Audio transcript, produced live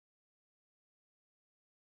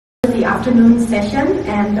the afternoon session,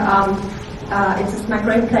 and it is my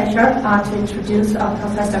great pleasure to introduce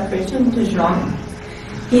Professor Krijin to Jong.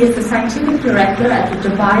 He is the scientific director at the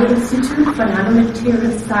Dubai Institute for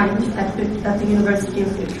Nanomaterials Science at the University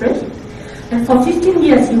of Utrecht. And for 15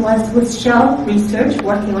 years he was with Shell Research,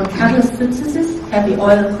 working on catalyst synthesis, heavy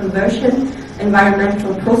oil conversion,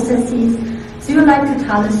 environmental processes, zeolite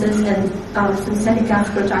catalysis, and synthetic gas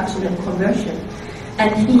production and conversion.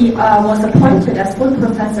 And he was appointed as full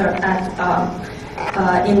professor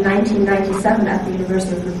in 1997 at the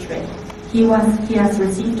University of Utrecht. He has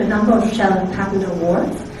received a number of Shell and patent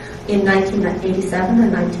awards in 1987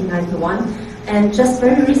 and 1991. And just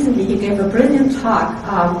very recently he gave a brilliant talk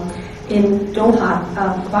in Doha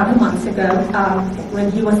about a month ago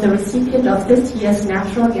when he was the recipient of this year's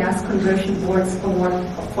Natural Gas Conversion Board's Award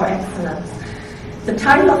for Excellence. The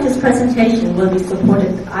title of his presentation will be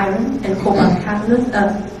Supported Iron and Cobalt Catalyst,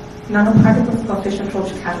 Nanoparticles for Fischer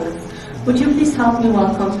Tropsch Catalysts. Would you please help me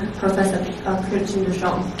welcome Professor Krijin de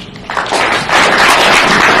Jong?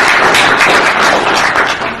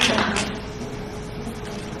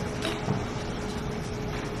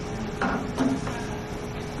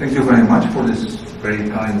 Thank you very much for this very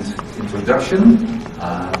kind introduction.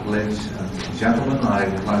 Ladies and gentlemen, I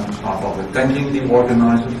would like to start off with thanking the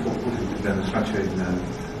organizers for putting together such an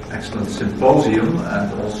excellent symposium,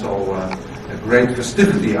 and also a great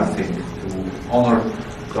festivity, I think, to honor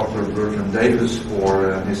Dr. Burt Davis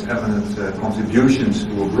for his eminent contributions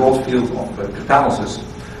to a broad field of catalysis.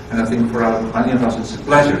 And I think for many of us it's a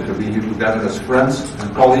pleasure to be here together as friends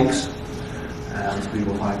and colleagues, and we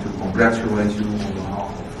would like to congratulate you on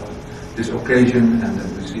behalf of this occasion and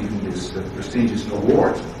receiving this prestigious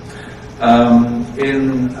award.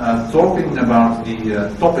 In talking about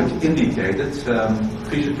the topic indicated,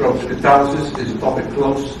 Fischer Tropsch catalysis is a topic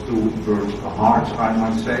close to Burt's heart, I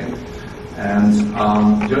might say. And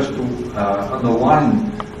just to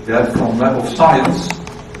underline that from level of science,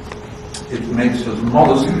 it makes us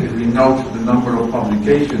modest if we note the number of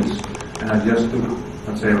publications, and I just took,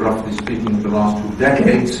 let's say roughly speaking, the last 2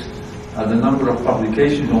 decades, the number of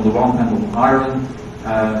publications on the one hand on iron,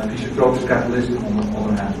 Fischer Tropsch catalyst, on the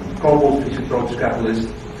other hand on Cobalt Fischer Tropsch catalyst,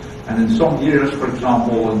 and in some years, for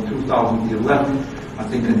example in 2011, I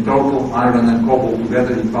think in total iron and Cobalt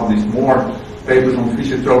together he published more papers on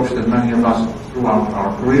Fischer Tropsch than many of us throughout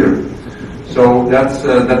our career. So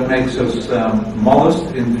that makes us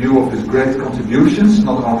modest in view of his great contributions,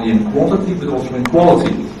 not only in quantity but also in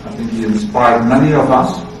quality. I think he inspired many of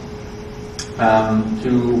us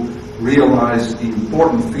to realize the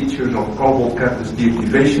important features of cobalt catalyst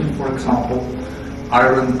deactivation, for example,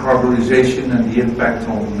 iron carburization and the impact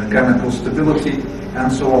on mechanical stability,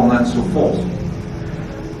 and so on and so forth.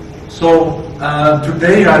 So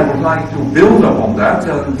today I would like to build upon that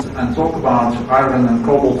and talk about iron and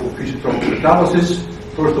cobalt for Fischer Tropsch catalysis.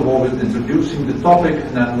 First of all with introducing the topic,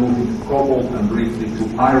 and then moving to cobalt and briefly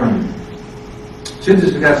to iron.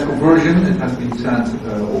 Synthesis gas conversion, it has been said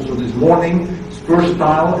also this morning, is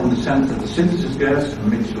versatile in the sense that the synthesis gas, a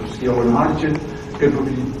mixture of CO and hydrogen, can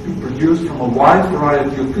be produced from a wide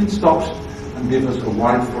variety of feedstocks and give us a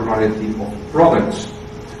wide variety of products.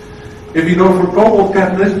 If we go for cobalt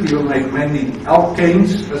catalyst, we will make mainly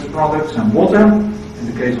alkanes as products and water. In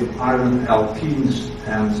the case of iron, alkenes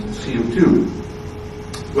and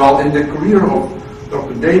CO2. Well, in the career of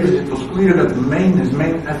Dr. Davis, it was clear that his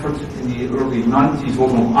main effort in the early 90s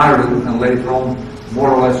was on iron, and later on,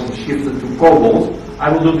 more or less, he shifted to cobalt.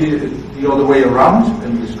 I will do the other way around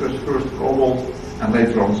and discuss first cobalt and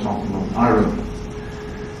later on something on iron.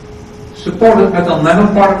 Supported metal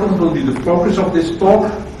nanoparticles will be the focus of this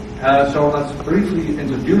talk. So let's briefly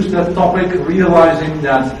introduce that topic, realizing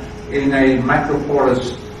that in a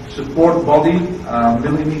macroporous support body,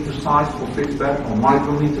 millimeter size for fixed bed or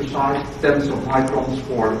micrometer size, tens of microns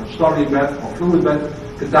for slurry bed or fluid bed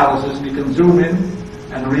catalysis, we can zoom in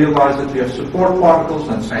and realize that we have support particles,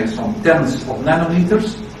 let's say some tens of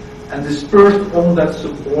nanometers, and dispersed on that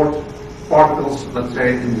support particles, let's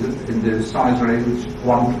say in the size range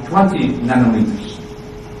 1 to 20 nanometers.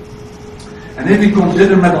 And if we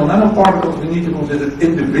consider metal nanoparticles, we need to consider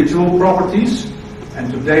individual properties,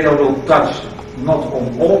 and today I will touch not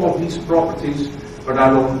on all of these properties, but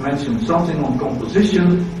I will mention something on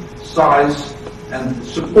composition, size, and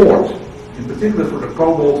support. In particular for the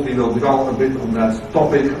cobalt, we will dwell a bit on that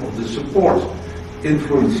topic of the support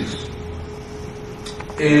influences.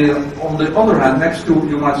 On the other hand, next to,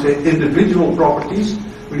 you might say, individual properties,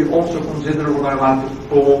 we also consider what I like to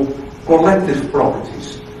call collective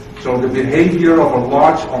properties. So the behavior of a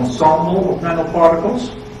large ensemble of nanoparticles,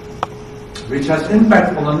 which has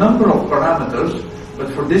impact on a number of parameters,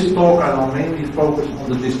 But for this talk, I will mainly focus on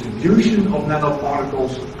the distribution of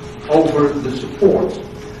nanoparticles over the support.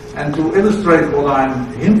 And to illustrate what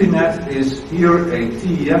I'm hinting at is here a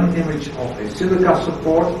TEM image of a silica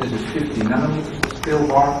support. This is 50 nanometers scale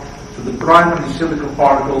bar. So the primary silica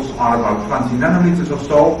particles are about 20 nanometers or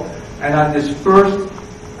so. And I dispersed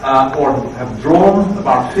or have drawn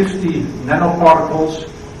about 50 nanoparticles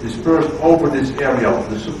dispersed over this area of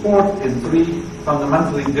the support in three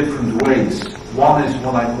fundamentally different ways. One is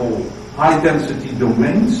what I call high density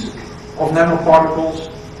domains of nanoparticles.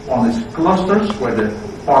 One is clusters where the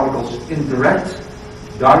particles interact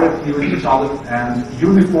directly with each other, and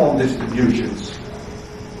uniform distributions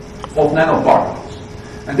of nanoparticles.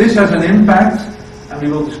 And this has an impact, and we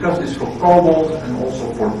will discuss this for cobalt and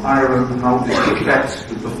also for iron, how this affects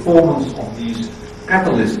the performance of these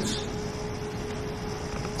catalysts.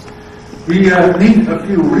 We need a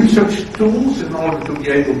few research tools in order to be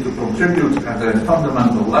able to contribute at a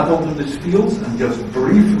fundamental level to this field, and just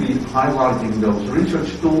briefly highlighting those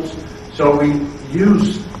research tools. So we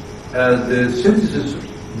use the synthesis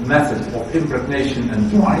method of impregnation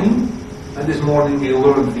and drying, and this morning we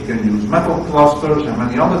learned we can use metal clusters and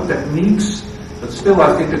many other techniques, but still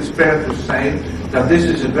I think it's fair to say that this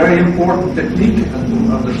is a very important technique, and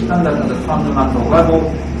to understand that at a fundamental level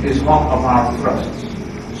is one of our thrusts.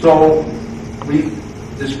 So we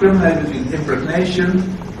discriminate between impregnation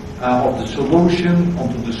of the solution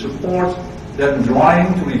onto the support, then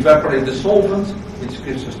drying to evaporate the solvent, which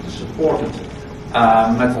gives us the supported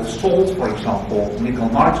metal salt, for example, nickel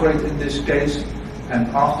nitrate in this case, and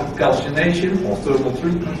after calcination or thermal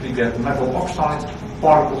treatment we get metal oxide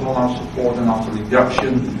particles on our support, and after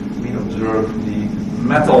reduction we observe the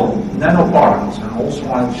metal nanoparticles. And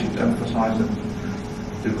also I should emphasize that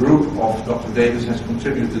the group of Dr. Davis has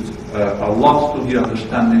contributed a lot to the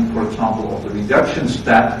understanding, for example, of the reduction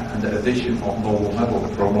step and the addition of noble metal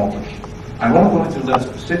promoters. I won't go into that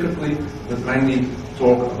specifically, but mainly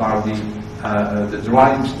talk about the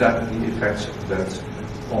drying step, the effects of that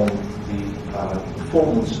on the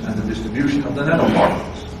performance and the distribution of the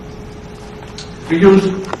nanoparticles. We use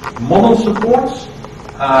model supports,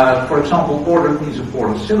 for example, ordered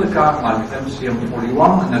mesopore of silica like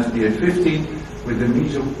MCM41 and SBA15, with the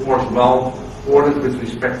mesopores well ordered with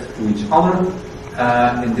respect to each other.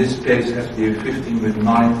 In this case, SBA15 with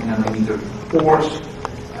 9 nanometer pores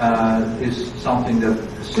is something that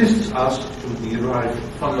assists us to derive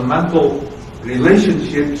fundamental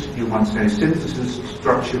relationships, you might say synthesis,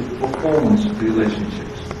 structure, performance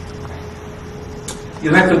relationships.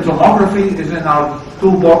 Electron tomography is in our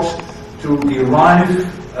toolbox to derive,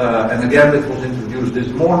 and again it was introduced this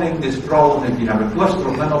morning, this problem if you have a cluster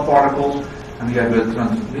of nanoparticles and you have a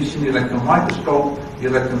transmission electron microscope, the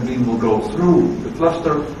electron beam will go through the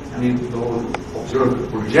cluster and you will observe the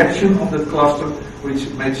projection of the cluster, which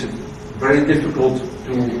makes it very difficult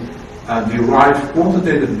to derive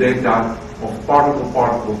quantitative data of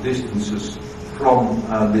particle-particle distances from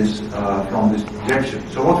this projection.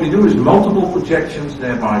 So what we do is multiple projections,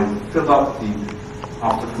 thereby fill up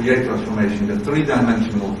after Fourier transformation, the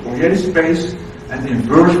three-dimensional Fourier space, and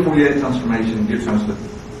inverse Fourier transformation gives us the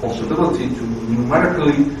possibility to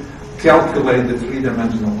numerically calculate the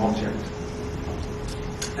three-dimensional object.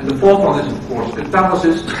 And the fourth one is, of course,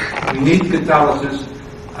 catalysis. We need catalysis.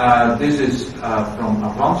 This is from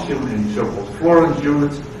Avantium in so-called Florence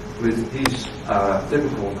unit with these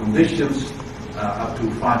typical conditions up to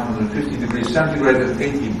 550 degrees centigrade at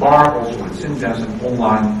 80 bar, also with syngas and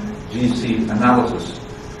online GC analysis.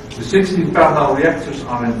 The 16 parallel reactors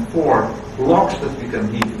are in 4 blocks that we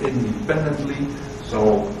can heat independently,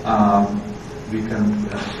 so we can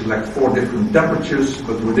select 4 different temperatures,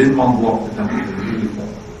 but within one block the temperature is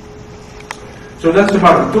uniform. So that's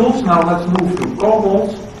about the tools. Now let's move to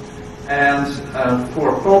cobalt. And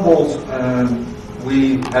for cobalt,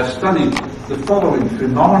 we have studied the following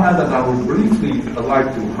phenomena that I would briefly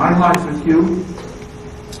like to highlight with you.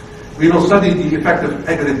 We will study the effect of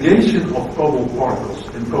aggregation of cobalt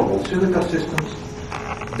particles in cobalt silica systems,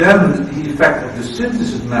 then the effect of the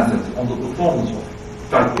synthesis method on the performance of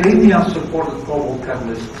titanium-supported cobalt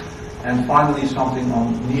catalysts, and finally something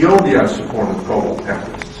on neodymium-supported cobalt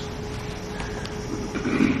catalysts.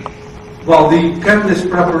 Well, the catalyst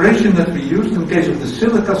preparation that we used in case of the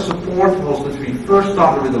silica support was that we first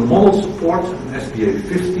started with a model support, an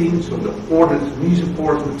SBA15, so the ordered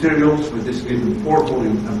mesopore materials with this given pore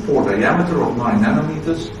volume and pore diameter of 9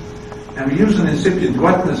 nanometers. And we used an incipient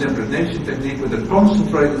wetness impregnation technique with a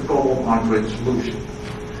concentrated cobalt nitrate solution.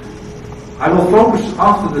 I will focus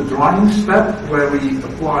after the drying step, where we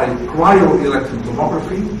apply cryo-electron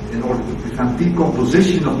tomography in order to prevent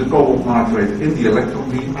decomposition of the cobalt nitrate in the electron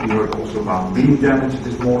beam. We heard also about beam damage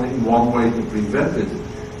this morning. One way to prevent it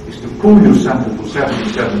is to cool your sample to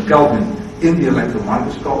 77 Kelvin in the electron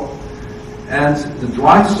microscope. And the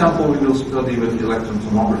dried sample we will study with electron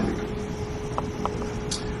tomography.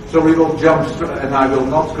 So we will jump, and I will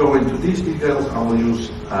not go into these details. I will use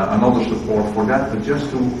another support for that, but just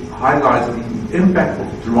to highlight the impact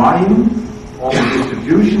of drying on the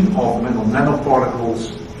distribution of metal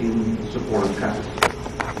nanoparticles in supported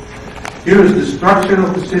catalysts. Here is the structure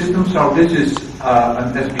of the system. So this is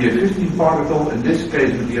an SBA15 particle, in this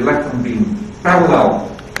case with the electron beam parallel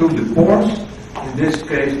to the pores. In this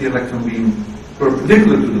case, the electron beam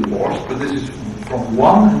perpendicular to the pores, but this is from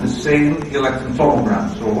one and the same electron tomogram.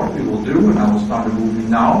 So what we will do, and I will start the movie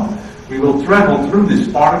now, we will travel through this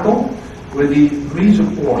particle with the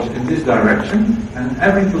mesopores in this direction, and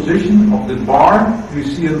every position of the bar, you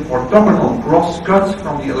see an orthogonal cross cut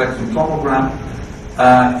from the electron tomogram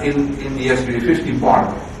in the SBA15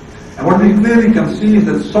 particle. And what we clearly can see is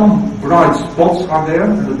that some bright spots are there,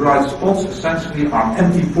 and the bright spots essentially are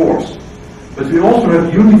empty pores. But we also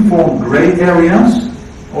have uniform gray areas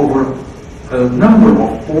over a number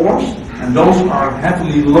of pores, and those are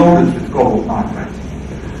heavily loaded with cobalt nitrate.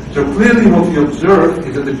 So clearly what we observe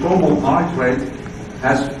is that the cobalt nitrate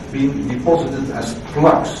has been deposited as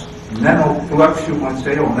plugs, nano plugs you might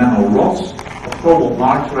say, or nano rods of cobalt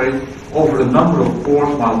nitrate over a number of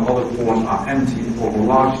pores, while other pores are empty over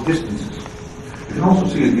large distances. You can also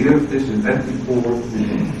see it here, this is an empty pore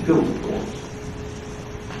with filtered pores.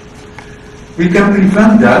 We can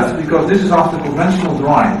prevent that because this is after conventional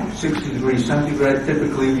drying, 60 degrees centigrade.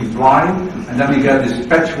 Typically we dry and then we get this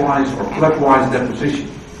patch-wise or plug-wise deposition.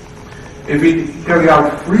 If we carry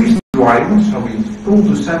out freeze drying, so we cool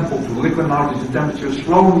the sample to liquid nitrogen temperature,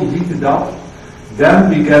 slowly heat it up, then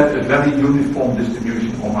we get a very uniform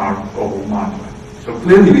distribution of our cobalt nitrate. So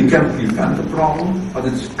clearly we can prevent the problem, but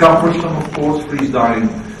it's cumbersome of course. Freeze drying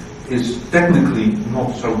is technically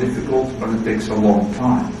not so difficult, but it takes a long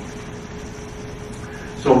time.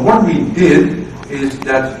 So what we did is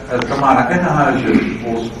that Tamara Ennehuizen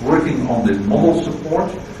was working on this model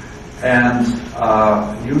support and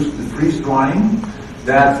used the freeze drying.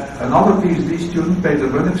 That another PhD student, Peter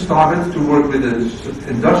Runnick, started to work with the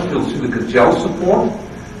industrial silica gel support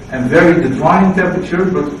and vary the drying temperature,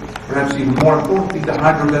 but perhaps even more importantly, the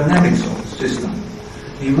hydrodynamics of the system.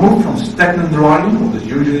 He moved from stagnant drying, what is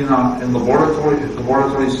usually in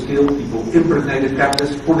laboratory scale. People impregnate the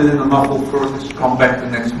catalyst, put it in a muffled furnace, come back the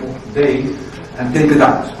next day and take it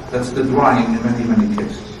out. That's the drying in many, many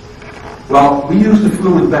cases. Well, we use the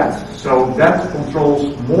fluid bed, so that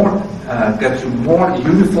controls more, gets you more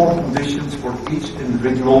uniform conditions for each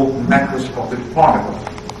individual macroscopic particle.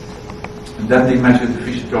 And then they measure the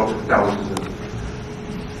Fischer Tropsch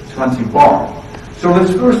catalysis at 20 bar. So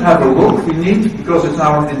let's first have a look. We need, because it's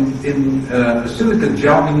now in silicon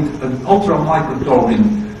gel, we need an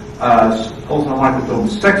ultramicrotome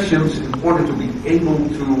sections in order to be able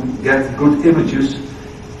to get good images.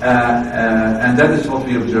 And that is what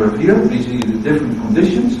we observe here. We see the different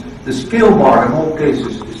conditions. The scale bar in all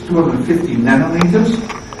cases is 250 nanometers.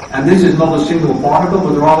 And this is not a single particle,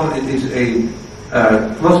 but rather it is a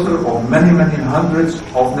cluster of many, many hundreds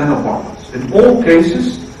of nanoparticles. In all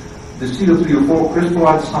cases, the CO304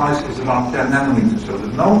 crystallite size is around 10 nanometers. So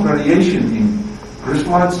there's no variation in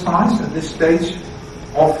crystallite size at this stage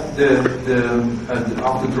of the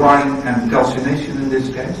drying and calcination in this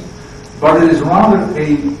case. But it is rather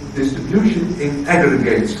a distribution in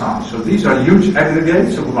aggregate size. So these are huge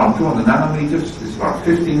aggregates of about 200 nanometers. This is about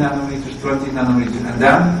 50 nanometers, 20 nanometers, and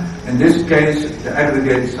then in this case the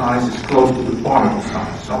aggregate size is close to the particle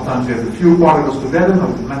size. Sometimes we have a few particles together,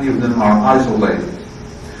 but many of them are isolated.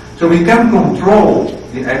 So we can control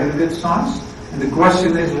the aggregate size, and the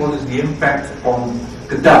question is, what is the impact on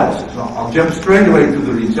catalysis? So I'll jump straight away to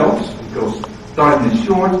the results because time is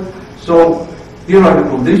short. So here are the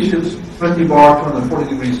conditions: 20 bar, 240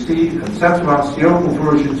 degrees C, etc. CO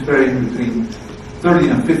conversions varying between 30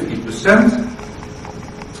 and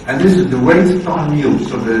 50%. And this is the weight time yield.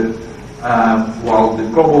 So while the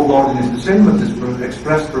cobalt loading is the same, but it's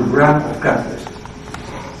expressed per gram of catalyst.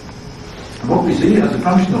 And what we see as a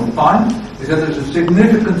function of time is that there's a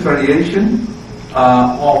significant variation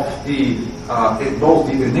of both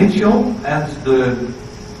the initial and the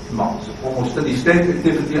almost steady state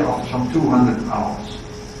activity after some 200 hours.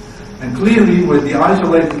 And clearly with the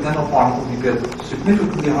isolated nanoparticles you get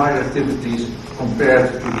significantly higher activities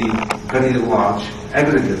compared to the very large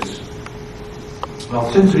aggregates. Well,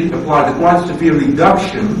 since we applied a quite severe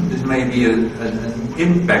reduction, this may be an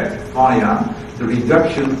impact via the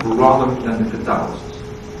reduction rather than the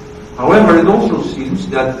catalysis. However, it also seems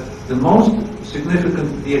that the most significant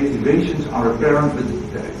deactivations are apparent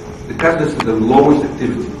with the catalyst with the lowest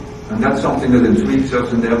activity. And that's something that intrigues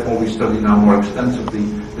us, and therefore we study now more extensively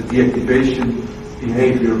the deactivation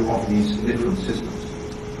behavior of these different systems.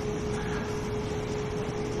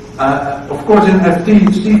 Of course, in FT,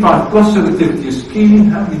 C5 plus selectivity is key.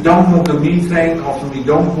 We don't want the methane, often we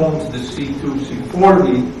don't want the C2, C4.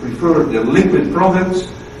 We prefer the liquid products,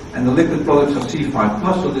 and the liquid products are C5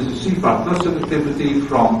 plus. So this is C5 plus selectivity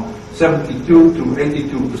from 72 to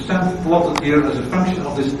 82% plotted here as a function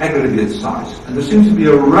of this aggregate size. And there seems to be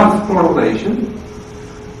a rough correlation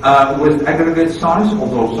with aggregate size,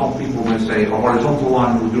 although some people may say a horizontal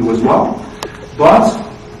line will do as well. But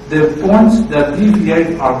the points that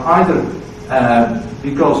deviate are either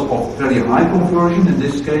because of very high conversion in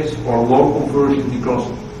this case, or low conversion because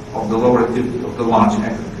of the lower activity of the large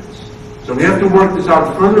aggregates. So we have to work this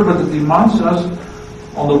out further, but it reminds us,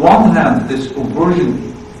 on the one hand, this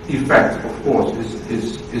conversion effect, of course,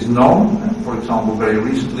 is known. For example, very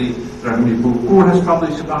recently, Burt has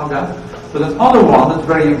published about that. But another one that's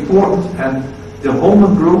very important, and the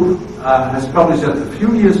Holman group has published that a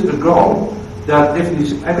few years ago, that if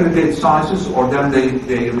these aggregate sizes, or then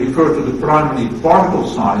they refer to the primary particle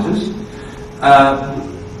sizes,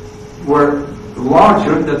 were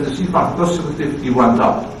larger, that the C5 plus selectivity went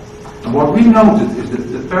up. And what we noted is that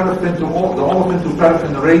the olefin to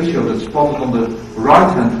paraffin ratio that's plotted on the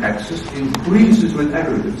right-hand axis increases with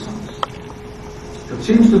aggregate size. It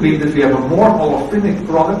seems to be that we have a more olefinic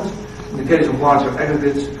product in the case of larger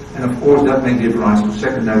aggregates, and of course that may give rise to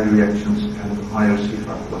secondary reactions and higher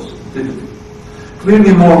C5 plus selectivity.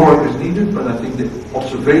 Clearly more work is needed, but I think the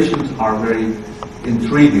observations are very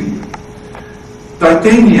intriguing.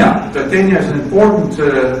 Titania is an important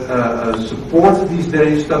support these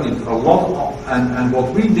days, studied a lot, and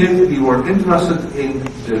what we did, we were interested in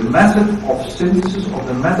the method of synthesis, or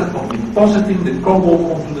the method of depositing the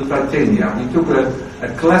cobalt onto the titania. We took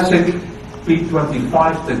a classic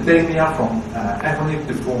P25 titania from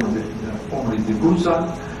Evonik, formerly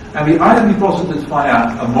Degussa, and we either deposited via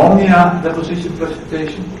ammonia deposition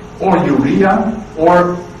precipitation, or urea,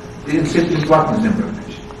 or the incipient blackness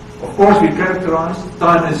impregnation. Of course, we characterized.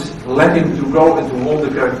 Time is lacking to go into all the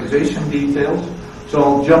characterization details, so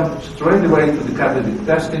I'll jump straight away to the catalytic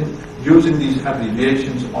testing using these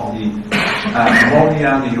abbreviations of the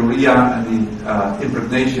ammonia, the urea, and the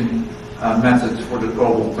impregnation methods for the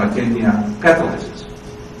cobalt titania catalysis.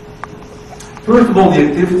 First of all, the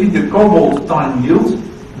activity, the cobalt time yield,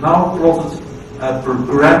 now plotted per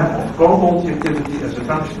gram of cobalt. The activity as a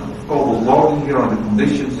function of cobalt loading. Here are the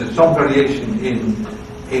conditions. There's some variation in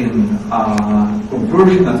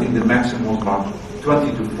conversion. I think the maximum was about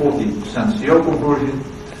 20 to 40% CO conversion.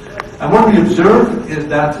 And what we observe is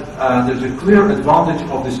that there's a clear advantage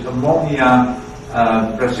of this ammonia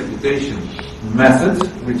precipitation method,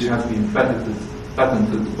 which has been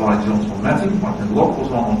patented by Johnson-Matthey. Martin Locke was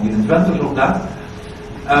one of the inventors of that.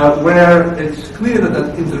 Where it's clear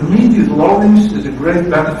that intermediate loadings is a great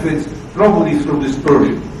benefit, probably through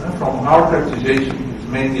dispersion. From our characterization, it's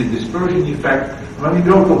mainly a dispersion effect. When we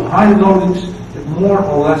go to high loadings, it more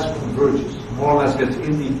or less converges, more or less gets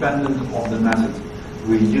independent of the method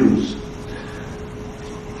we use.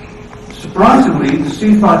 Surprisingly, the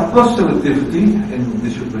C5 plus selectivity, and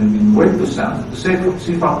this should have been weight percent, the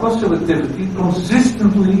C5 plus selectivity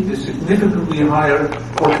consistently is significantly higher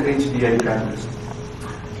for the HDA catalyst.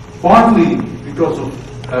 Partly because of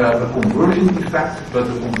a conversion effect, but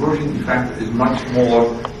the conversion effect is much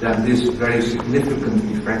smaller than this very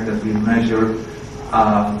significant effect that we measure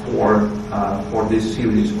for this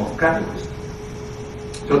series of catalysts.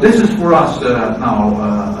 So this is for us now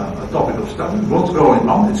a topic of study. What's going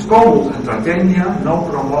on? It's cobalt and titania, no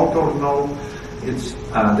promoter, no.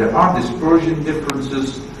 There are dispersion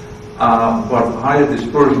differences, but higher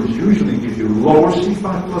dispersions usually give you lower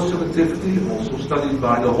C5 plus selectivity, also studied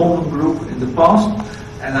by the Holman group in the past,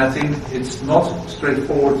 and I think it's not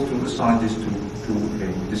straightforward to assign this to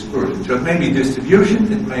a dispersion. So it may be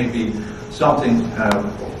distribution, it may be something,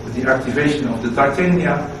 the activation of the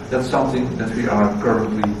titania. That's something that we are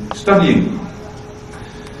currently studying.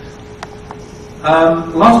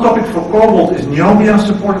 Last topic for cobalt is niobium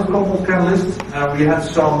supported cobalt catalyst. We had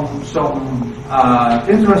some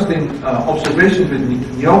interesting observations with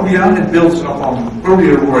niobium. It builds upon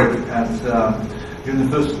earlier work at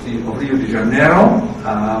University of Rio de Janeiro.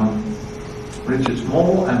 Richard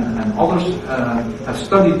Small and others have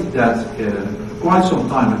studied that quite some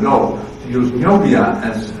time ago, to use niobium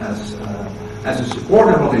as as a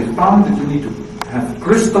support, and what they found that you need to have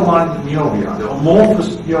crystalline niobium. The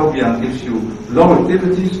amorphous niobium gives you low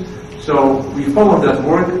activities, so we followed that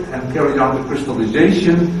work and carried out the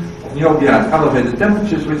crystallization of niobium at elevated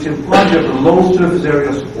temperatures, which implies you have a low surface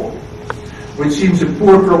area support, which seems a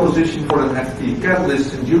poor proposition for an FT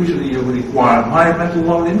catalyst, and usually you require high metal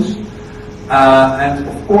loadings. And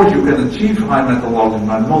of course you can achieve high metal loading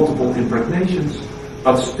by multiple impregnations,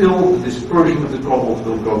 but still the dispersion of the cobalt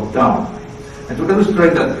will go down. And to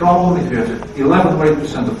illustrate that problem, if you have 11 weight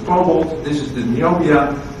percent of cobalt, this is the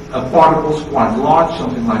niobium particles, quite large,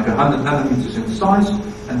 something like 100 nanometers in size,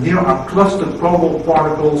 and here are clustered cobalt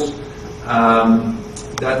particles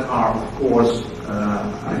that are, of course,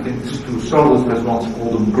 I think Stu Solus has once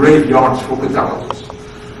called them graveyards for catalysis.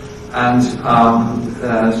 And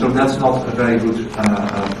so that's not a very good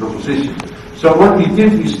proposition. So what we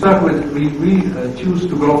did, we stuck with, we choose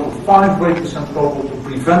to go for 5 weight percent cobalt to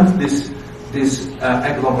prevent this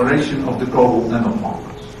agglomeration of the cobalt nanoparticles.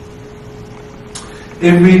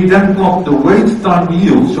 If we then plot the weight time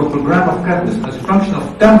yield, so per gram of catalyst, as a function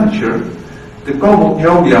of temperature, the cobalt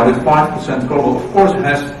niobium with 5% cobalt, of course,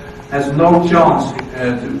 has no chance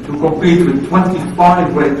to compete with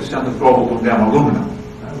 25 weight percent of cobalt on gamma aluminum,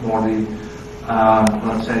 or the,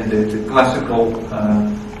 let's say, the classical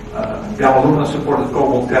gamma aluminum supported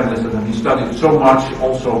cobalt catalyst that have been studied so much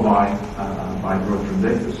also by Burt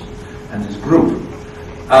Davis and his group.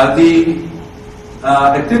 The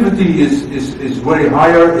activity is way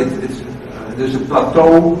higher. There's a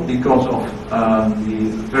plateau because of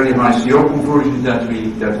the very high CO conversion that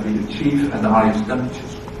we achieve and the highest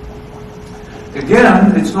temperatures.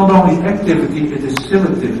 Again, it's not only activity, it is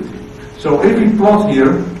selectivity. So if we plot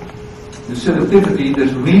here the selectivity,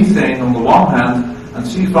 there's methane on the one hand and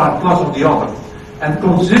C5 plus on the other. And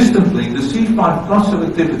consistently, the C5 plus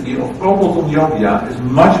selectivity of cobalt on niobium is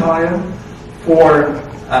much higher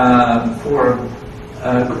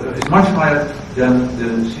is much higher than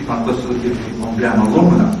the C5 plus selectivity on gamma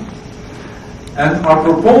aluminum. And our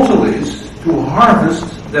proposal is to harvest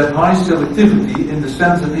that high selectivity in the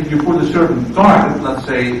sense that if you put a certain target, let's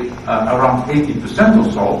say around 80%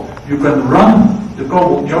 or so, you can run the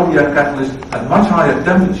cobalt niobium catalyst at much higher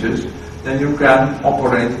temperatures than you can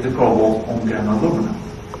operate the cobalt on gamma aluminum.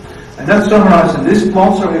 And that's summarized in this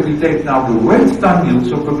plot. So if we take now the weight time yield,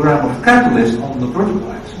 so per gram of catalyst on the vertical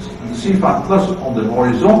axis, and the C5 plus on the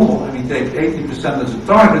horizontal, and we take 80% as a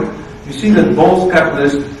target, you see that both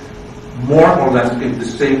catalysts more or less give the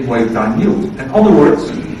same weight time yield. In other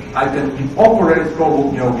words, I can operate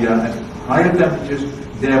cobalt niobium at higher temperatures,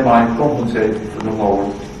 thereby compensating for the lower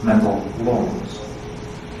metal loadings.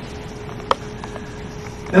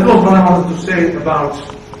 That was what I wanted to say about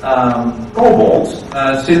cobalt,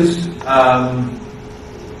 since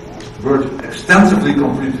Burt extensively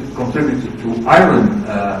contributed to iron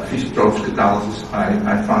Fischer Tropsch catalysis.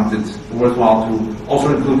 I found it worthwhile to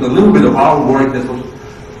also include a little bit of our work that was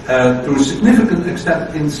to a significant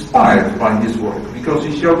extent inspired by his work, because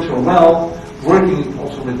he showed so well, working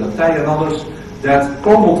also with Datei and others, that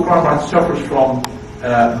cobalt carbide suffers from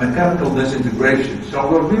mechanical disintegration.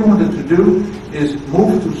 So what we wanted to do is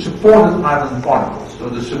move to supported iron particles. So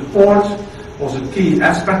the support was a key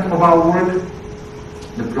aspect of our work.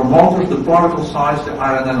 The promoters, the particle size, the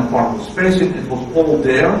iron nanoparticle spacing, it was all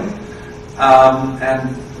there.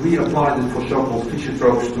 And we applied it for so-called Fischer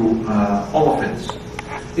Tropsch to olefins.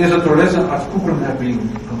 Esa Torres and Art Koeken have been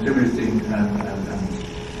contributing and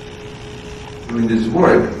doing this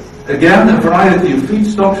work. Again, a variety of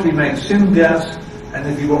feedstocks. We make syngas, and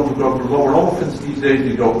if you want to go to lower olefins these days,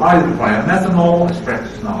 we go either via methanol, as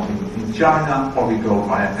practiced now in China, or we go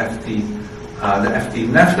via FT, the FT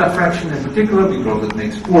naphtha fraction in particular, because it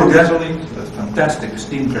makes poor gasoline. So that's fantastic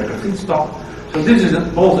steam cracker feedstock. So this is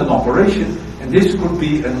both an operation, and this could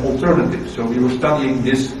be an alternative. So we were studying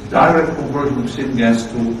this direct conversion of syngas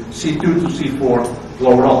to C2 to C4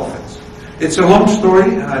 lower olefins. It's a long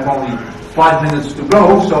story, and I've only 5 minutes to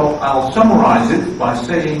go, so I'll summarize it by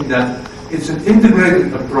saying that it's an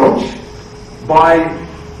integrated approach by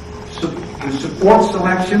the support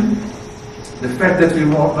selection, the fact that we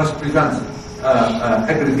must prevent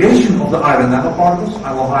aggregation of the iron nanoparticles.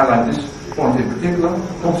 I will highlight this point in particular.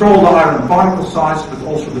 Control the iron particle size, but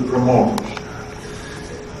also the promoters.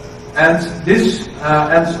 And this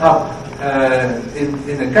ends up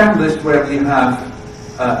in a catalyst where we have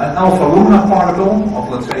an alpha alumina particle of,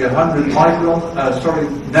 let's say, 100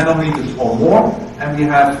 nanometers or more, and we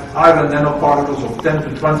have iron nanoparticles of 10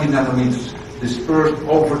 to 20 nanometers dispersed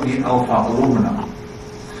over the alpha alumina.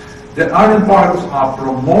 The iron particles are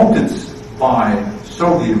promoted by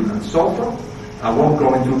sodium and sulfur, I won't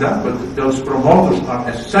go into that, but those promoters are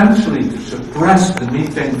essentially to suppress the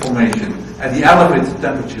methane formation at the elevated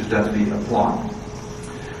temperatures that we apply.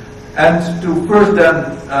 And to first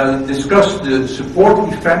then discuss the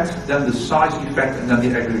support effect, then the size effect, and then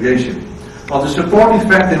the aggregation. Well, the support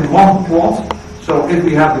effect in one plot, so if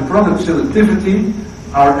we have the product selectivity,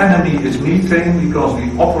 our enemy is methane because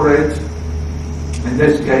we operate, in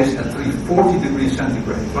this case, at 340 degrees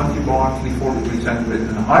centigrade, 20 bar, 340 degrees centigrade,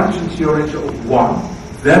 and a hydrogen CO ratio of 1.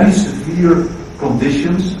 Very severe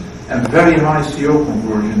conditions and very high CO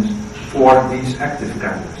conversions for these active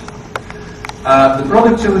catalysts. The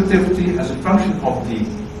product selectivity as a function of the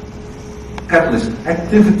catalyst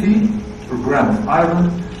activity per gram of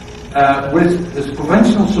iron. With this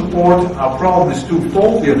conventional support, our problem is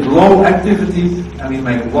twofold. We have low activity and we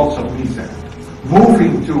make lots of methane.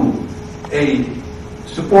 Moving to a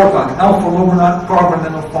support like alpha lumina, carbon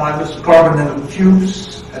nanofibers, carbon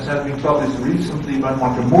nanotubes, as has been published recently by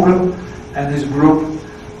Martin Muller and his group,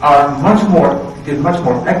 are give much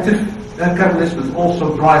more active catalysts, but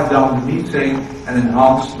also drive down the methane and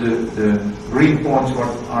enhance the green points, what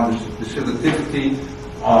are the selectivity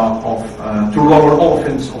to lower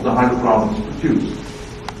olefins of the hydrocarbons produced.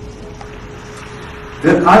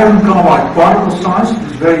 The iron carbide particle size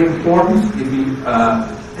is very important. If we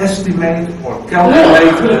estimate or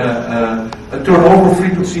calculate a turnover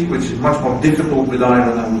frequency, which is much more difficult with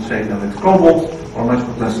iron, I would say, than with cobalt, or much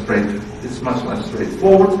less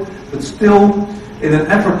straightforward. But still, in an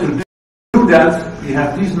effort to do that, we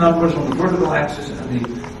have these numbers on the vertical axis and the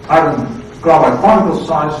iron carbide particle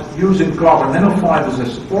size. Using carbon nanofibers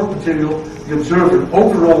as support material, we observe an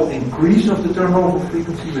overall increase of the turnover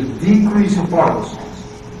frequency with decrease in particle size.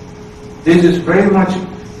 This is very much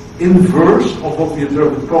inverse of what we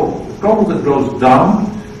observe with cobalt. With cobalt it goes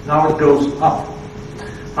down, now it goes up.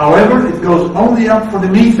 However, it goes only up for the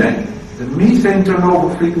methane. The methane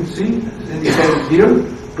turnover frequency, as indicated here,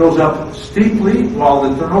 goes up steeply, while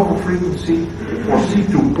the turnover frequency for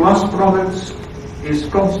C2 plus products is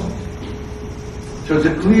constant. So it's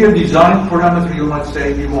a clear design parameter, you might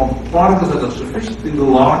say. We want particles that are sufficiently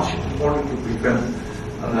large in order to prevent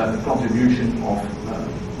the contribution of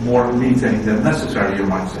more methane than necessary, you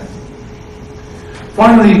might say.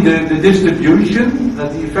 Finally, the distribution,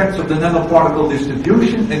 the effects of the nanoparticle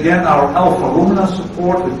distribution. Again, our alpha lumina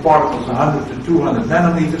support with particles 100 to 200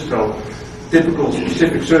 nanometers, so typical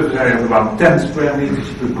specific surface area of about 10 square meters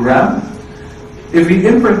per gram. If we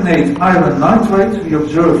impregnate iron nitrate, we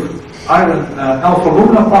observe iron alpha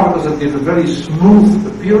lumina particles that give a very smooth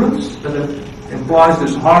appearance, that implies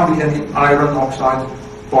there's hardly any iron oxide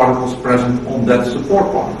particles present on that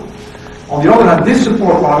support particle. On the other hand, this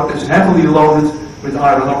support particle is heavily loaded with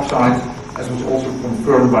iron oxide, as was also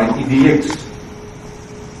confirmed by EDX.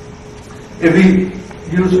 If we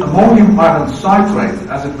use ammonium iron citrate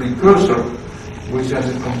as a precursor, which has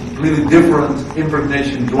a completely different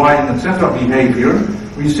impregnation, drying, etc. behavior,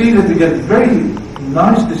 we see that we get very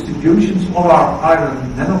nice distributions of our iron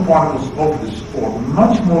nanoparticles over the support,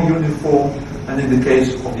 much more uniform than in the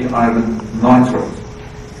case of the iron nitrate.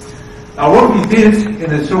 Now what we did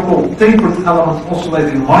in a so-called tapered element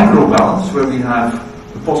oscillating microbalance, where we have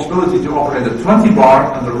the possibility to operate at 20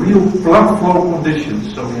 bar under real plug flow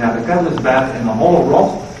conditions, so we have a catalyst bed in a hollow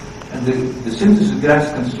rod, and the synthesis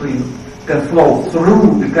gas can flow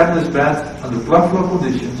through the catalyst bed under plug flow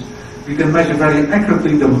conditions. We can measure very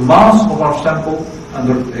accurately the mass of our sample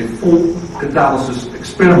under a full catalysis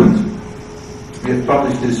experiment. We have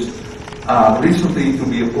published this recently to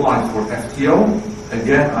be applied for FTO.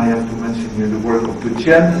 Again, I have to mention here the work of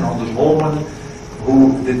Krijin and Anders Holman,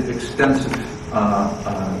 who did extensive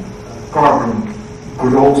carbon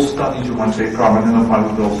growth studies, you might say carbon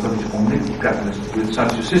nanofiber growth studies on nickel catalysts with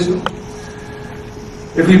such a system.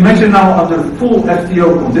 If we measure now under full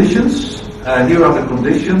FTO conditions, here are the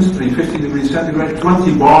conditions: 350 degrees centigrade,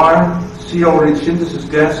 20 bar, CO-rich synthesis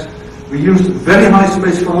gas. We used very high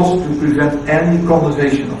space velocity to prevent any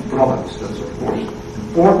condensation of products. That's of course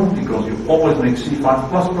important because you always make C5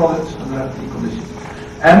 plus products under FTO conditions.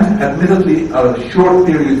 And admittedly a short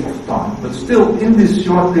period of time. But still in this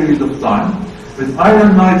short period of time, with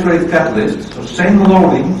iron nitrate catalysts, so same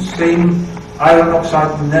loading, same iron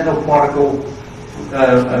oxide nanoparticle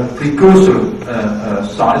precursor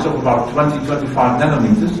size of about 20-25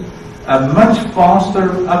 nanometers, a much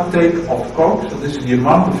faster uptake of coke, so this is the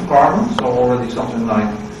amount of carbon, so already something like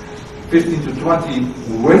 15 to 20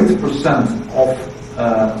 weight% of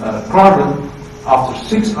carbon after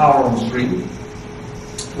 6 hours on stream,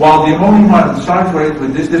 while the ammonium iron citrate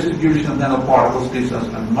with this distribution of nanoparticles gives us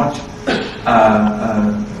a much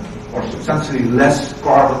or substantially less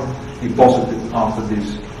carbon deposited after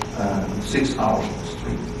this 6 hours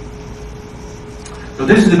straight. So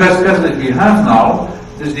this is the best catalyst we have now.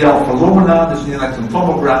 This is the alpha lumina, this is the electron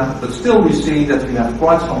tomogram, but still we see that we have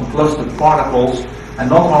quite some clustered particles, and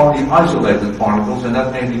not only isolated particles, and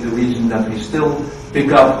that may be the reason that we still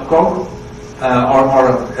pick up coke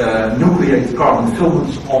or nucleate carbon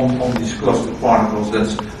filaments on these clustered particles.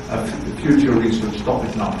 That's a future research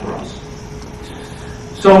topic now for us.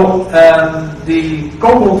 So the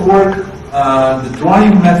cobalt work, the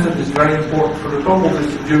drying method is very important for the cobalt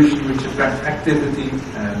distribution, which affects activity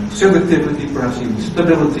and selectivity, perhaps even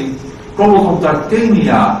stability. Cobalt on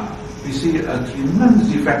titania, we see a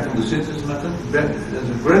tremendous effect on the synthesis method. That's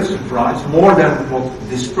a great surprise, more than what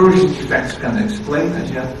dispersion effects can explain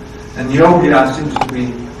as yet. And niobium seems to be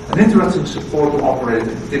an interesting support to operate,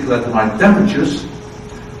 in particular at high temperatures.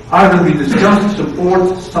 Iron we discussed,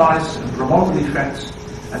 support, size, and promoter effects,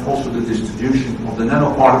 and also the distribution of the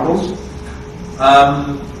nanoparticles.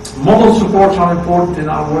 Model supports are important in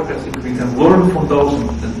our work. I think we can learn from those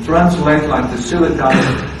and translate, like the silica,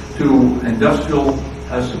 to industrial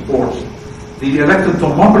supports. The electron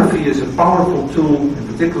tomography is a powerful tool, in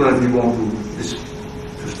particular if you want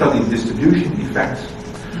to study distribution effects.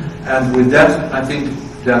 And with that, I think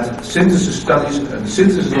that synthesis studies, the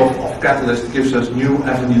synthesis of catalyst gives us new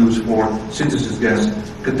avenues for synthesis gas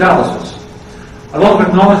catalysis. A lot of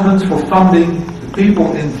acknowledgements for funding, the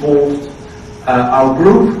people involved. Our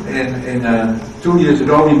group, in 2 years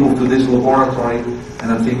ago, we moved to this laboratory,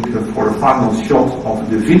 and I think for the final shot of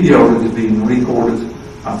the video that is being recorded,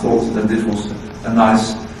 I thought that this was a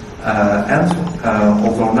nice end.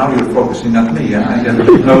 Although now you're focusing at me, I get a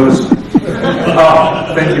bit nervous.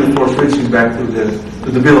 Thank you for switching back to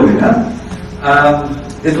the building.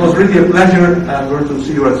 It was really a pleasure, Burt, to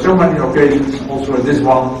see you at so many occasions, also at this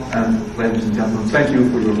one. And ladies and gentlemen, thank you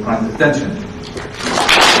for your kind attention.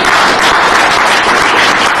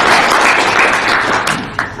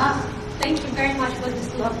 Thank you very much for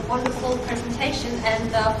this wonderful presentation,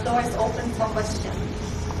 and the floor is open for questions.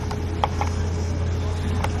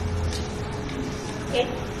 Okay.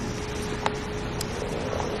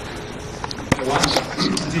 The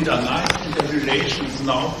ones did are nice in the relations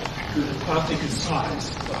now to the particle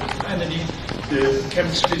size, but finally the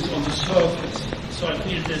chemistry is on the surface. So I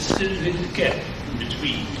feel there's still a little gap in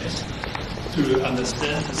between, yes, to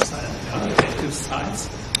understand the science, the active science,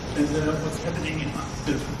 and what's happening in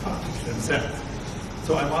the particles themselves.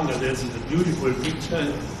 So I wonder, there's a beautiful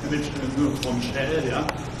picture, image from Shell,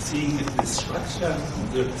 seeing the structure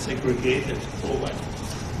of the segregated forward.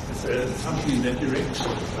 Something in that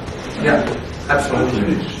direction. Yeah,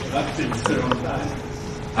 absolutely.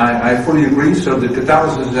 I fully agree. So the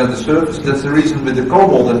catalysis is at the surface. That's the reason with the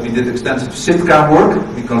cobalt that we did extensive Sitka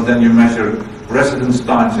work, because then you measure residence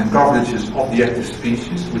times and coverages of the active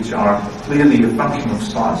species, which are clearly a function of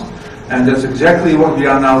size. And that's exactly what we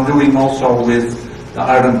are now doing also with the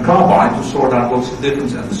iron carbide, to sort out what's the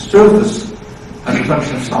difference at the surface as a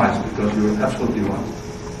function of size, because you're absolutely right.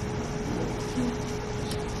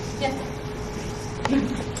 Yes.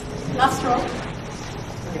 Last row.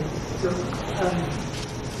 Okay. So,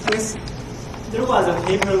 yes, there was a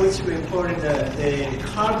paper which reported the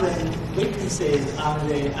carbon weaknesses on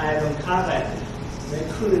the iron carbide. They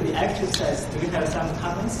could be active sites. Do you have some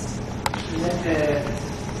comments?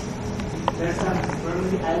 There's some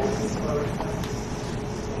vulnerabilities or?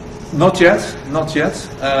 Not yet,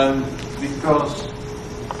 because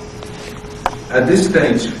at this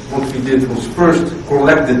stage, what we did was first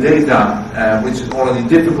collect the data, which is already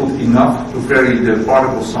difficult enough to vary the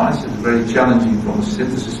particle size. It's very challenging from a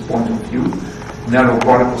synthesis point of view, narrow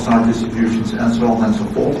particle size distributions, and so on and so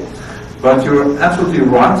forth. But you're absolutely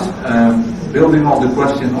right, building on the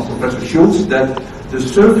question of Professor Schultz, that the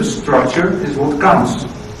surface structure is what counts.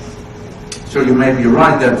 So you may be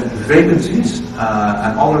right that vacancies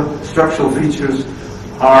and other structural features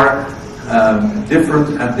are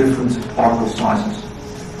different at different particle sizes.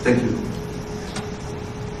 Thank you.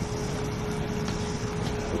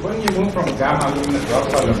 When you move from gamma lumina to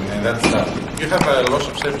alpha lumina, that's you have a loss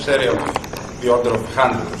of surface area of the order of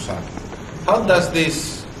 100%. How does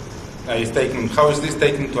this how is this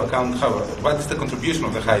taken into account? What is the contribution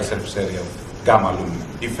of the high surface area of gamma lumina,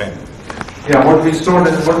 if any? Yeah, what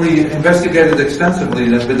we investigated extensively,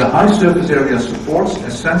 that with the high surface area supports,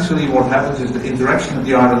 essentially what happens is the interaction of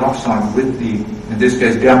the iron oxide with the, in this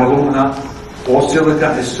case, gamma lumina or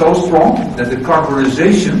silica is so strong that the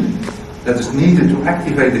carburization that is needed to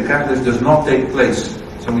activate the catalyst does not take place.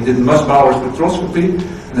 So we did Nussbauer spectroscopy,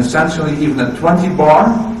 and essentially even at 20 bar,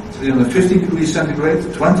 350 degrees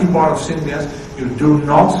centigrade, 20 bar of syngas, you do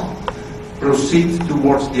not proceed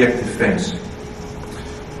towards the active phase.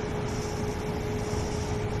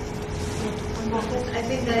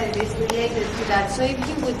 So if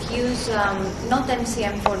you would use not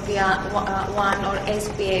MCM41 or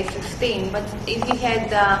SPA15, but if you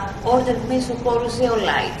had ordered mesoporous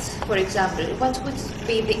zeolites, for example, what would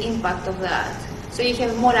be the impact of that? So you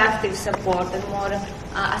have more active support and more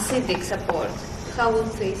acidic support. How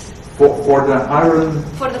would this? For the iron?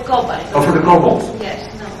 For the cobalt. Oh, for the cobalt?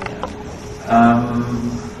 Yes, no.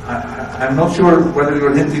 I'm not sure whether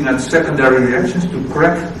you're hinting at secondary reactions to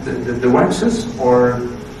crack the waxes, or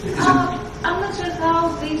is it? I'm not sure how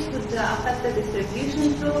this would affect the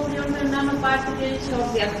distribution probably of the nanoparticles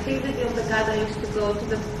or the activity of the catalyst to go to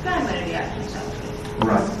the primary reactions actually.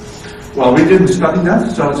 Right. Well, we didn't study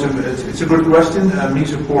that, so it's a good question.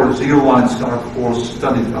 Mesoporous zeolites are, of course,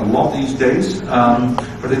 studied a lot these days.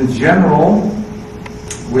 But in general,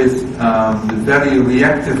 with the very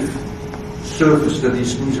reactive surface that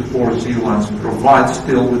these mesoporous zeolites provide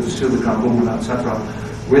still with the silicon alumina, etc.,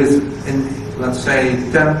 with, let's say,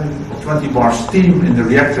 10 or 20 bar steam in the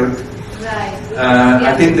reactor, right.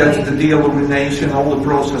 I think that the dealumination, all the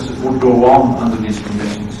processes would go on under these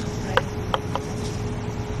conditions.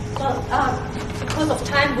 Well, because of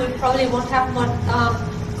time, we probably won't have more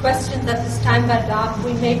questions at this time, but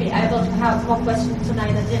we may be able to have more questions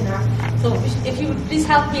tonight at dinner. So if you would please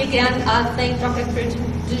help me again thank Dr. Krijin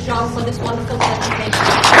for this wonderful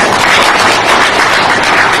presentation.